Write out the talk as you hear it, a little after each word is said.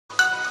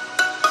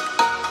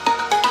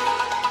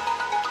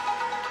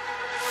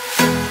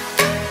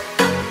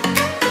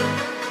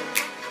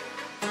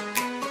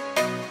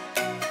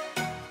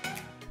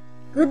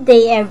Good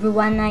day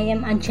everyone, I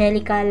am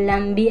Angelica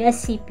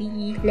Lambias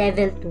CPE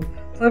Level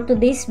 2. For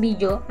today's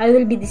video, I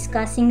will be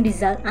discussing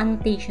result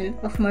annotation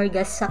of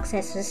MORGA'S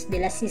Sucesos de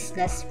las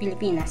Islas,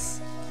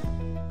 Filipinas.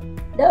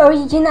 The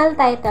original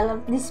title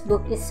of this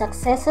book is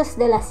Sucesos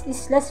de las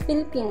Islas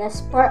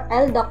Filipinas por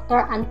el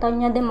Dr.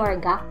 Antonio de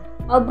Morga,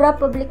 obra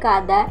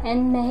publicada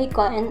en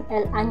México en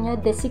el año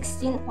de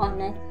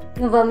 1609,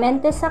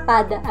 nuevamente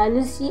sacada a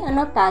luz y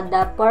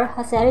anotada por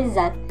José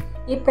Rizal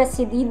y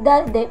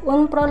precedida de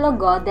un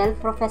prólogo del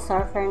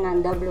profesor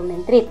Fernando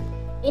Blumentritt.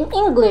 In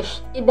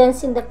English,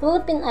 Events in the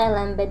Philippine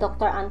Island by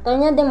Dr.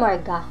 Antonio de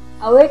Morga,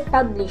 a work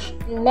published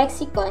in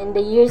Mexico in the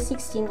year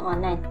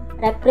 1609,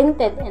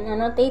 reprinted and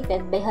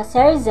annotated by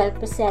José Rizal,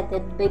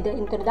 preceded by the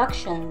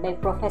introduction by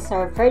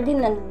Professor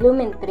Ferdinand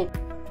Blumentritt.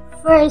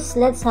 First,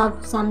 let's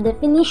have some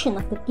definition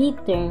of the key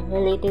term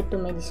related to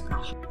my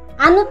discussion.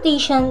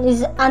 Annotation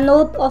is a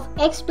note of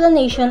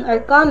explanation or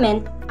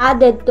comment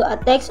added to a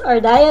text or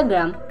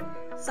diagram.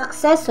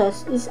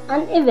 Sucesos is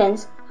an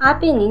events,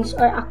 happenings,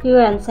 or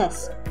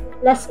occurrences.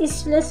 Las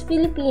Islas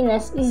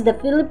Filipinas is the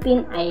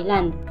Philippine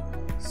island.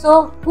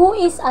 So, who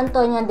is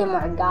Antonio de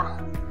Morga?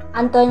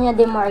 Antonio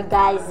de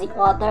Morga is the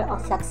author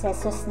of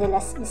Sucesos de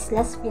las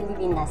Islas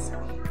Filipinas.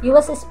 He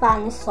was a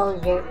Spanish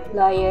soldier,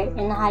 lawyer,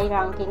 and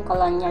high-ranking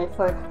colonial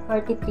for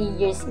 43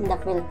 years in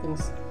the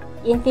Philippines,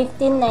 in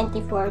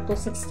 1594 to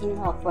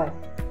 1604.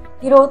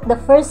 He wrote the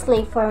first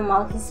lay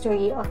formal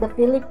history of the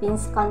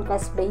Philippines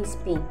conquest by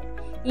Spain.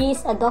 He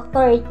is a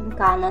doctorate in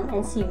canon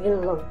and civil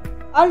law.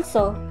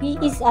 Also, he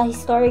is a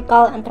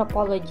historical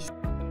anthropologist.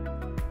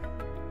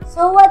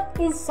 So what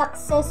is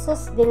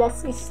Sucesos de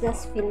las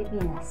Islas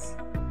Filipinas?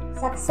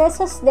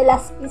 Sucesos de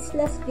las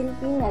Islas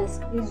Filipinas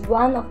is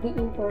one of the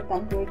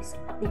important works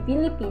of the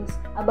Philippines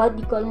about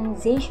the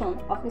colonization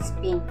of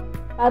Spain,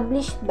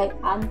 published by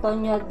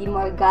Antonio de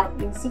Morga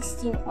in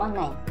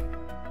 1609.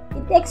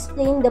 It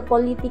explained the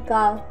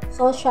political,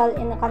 social,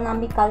 and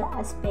economical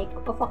aspect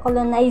of a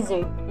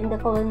colonizer and the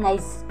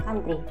colonized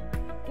country,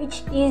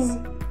 which is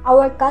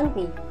our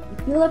country,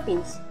 the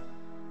Philippines.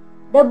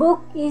 The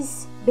book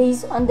is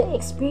based on the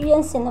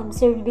experience and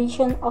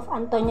observation of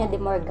Antonio de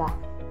Morga.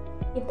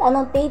 It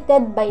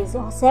annotated by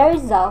José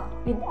Rizal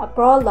with a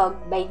prologue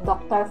by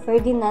Dr.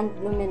 Ferdinand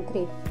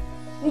Blumentritt,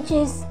 which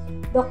is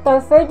Dr.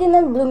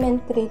 Ferdinand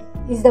Blumentritt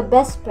is the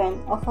best friend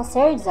of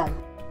José Rizal.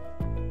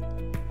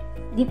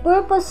 The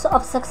purpose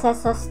of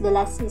Sucesos de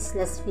las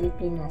Islas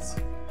Filipinas.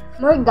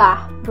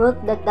 Morga wrote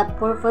that the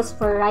purpose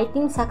for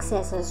writing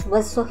Sucesos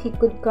was so he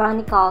could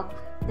chronicle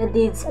the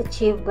deeds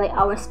achieved by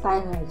our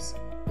Spaniards,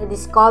 the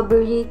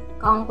discovery,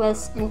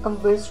 conquest, and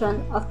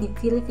conversion of the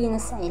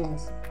Filipinas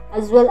Islands,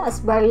 as well as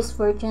various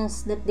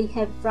fortunes that they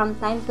have from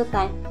time to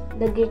time in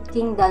the great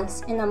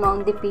kingdoms and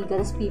among the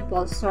pagan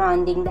peoples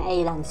surrounding the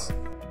islands.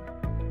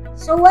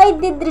 So why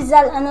did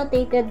Rizal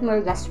annotated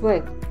Morga's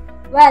work?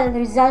 Well,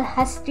 Rizal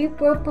has three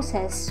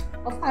purposes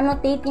of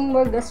annotating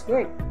Morga's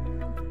work.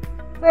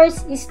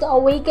 First is to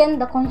awaken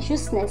the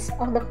consciousness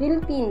of the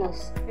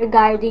Filipinos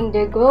regarding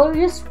their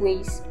glorious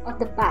ways of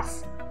the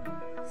past.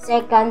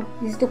 Second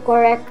is to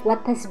correct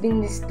what has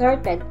been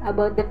distorted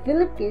about the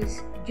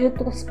Philippines due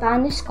to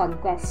Spanish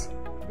conquest.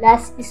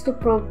 Last is to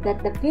prove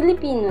that the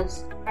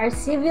Filipinos are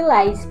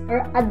civilized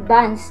or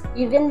advanced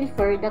even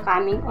before the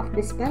coming of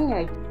the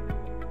Spaniard.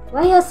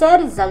 Why José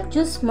Rizal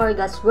chose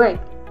Morga's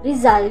work?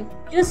 Rizal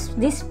chose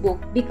this book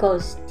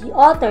because the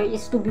author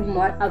is to be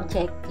more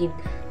objective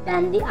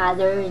than the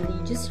other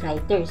religious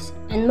writers,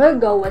 and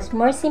Morga was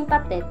more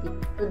sympathetic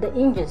to the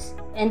Indians,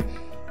 and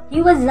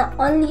he was not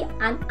only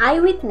an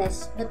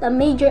eyewitness but a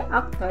major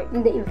actor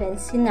in the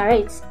events he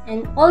narrates,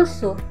 and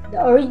also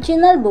the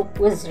original book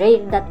was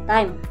rare that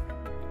time.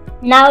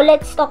 Now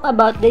let's talk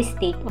about the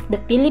state of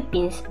the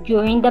Philippines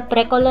during the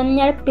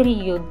pre-colonial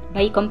period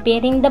by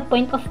comparing the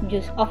point of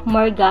views of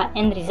Morga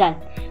and Rizal.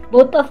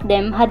 Both of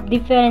them had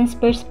different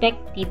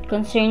perspectives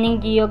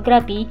concerning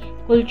geography,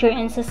 culture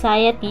and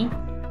society,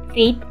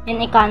 faith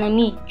and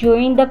economy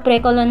during the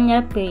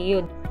pre-colonial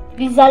period.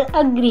 Rizal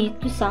agreed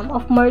to some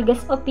of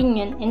Morga's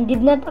opinion and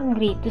did not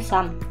agree to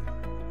some.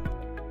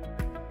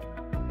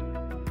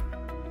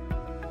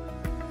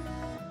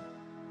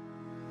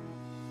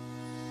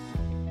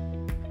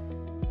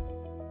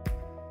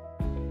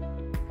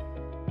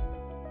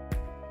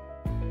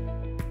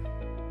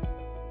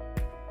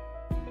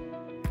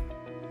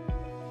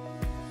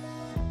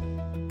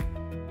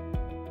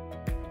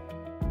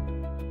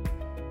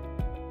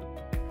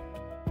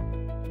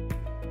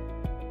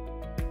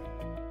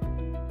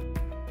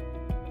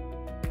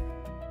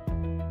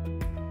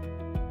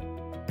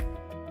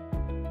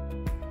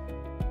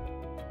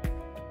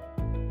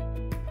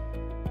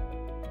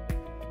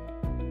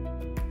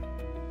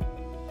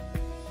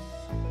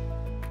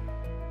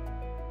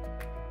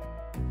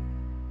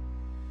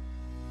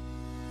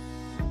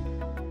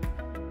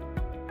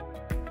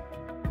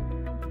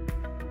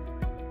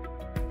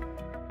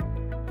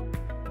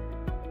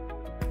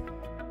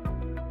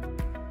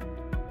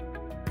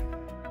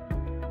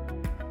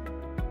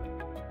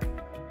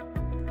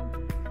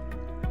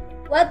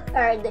 What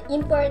are the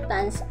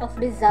importance of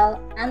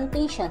result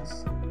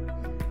annotations?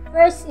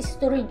 First is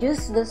to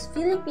reduce those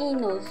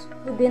Filipinos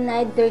who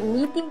denied their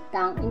native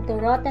tongue into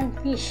rotten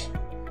fish.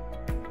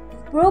 To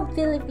prove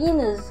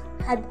Filipinos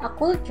had a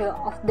culture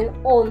of their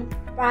own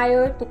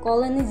prior to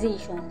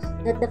colonizations,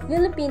 that the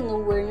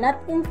Filipino were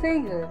not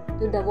inferior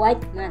to the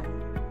white man.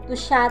 To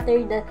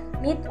shatter the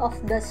myth of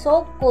the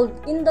so-called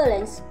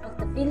indolence of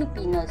the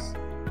Filipinos.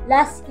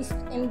 Last is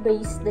to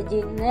embrace the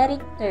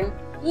generic term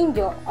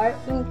Indio, or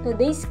in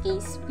today's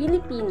case,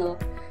 Filipino,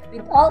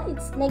 with all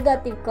its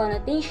negative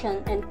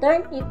connotation and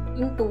turn it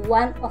into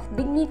one of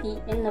dignity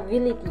and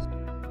nobility.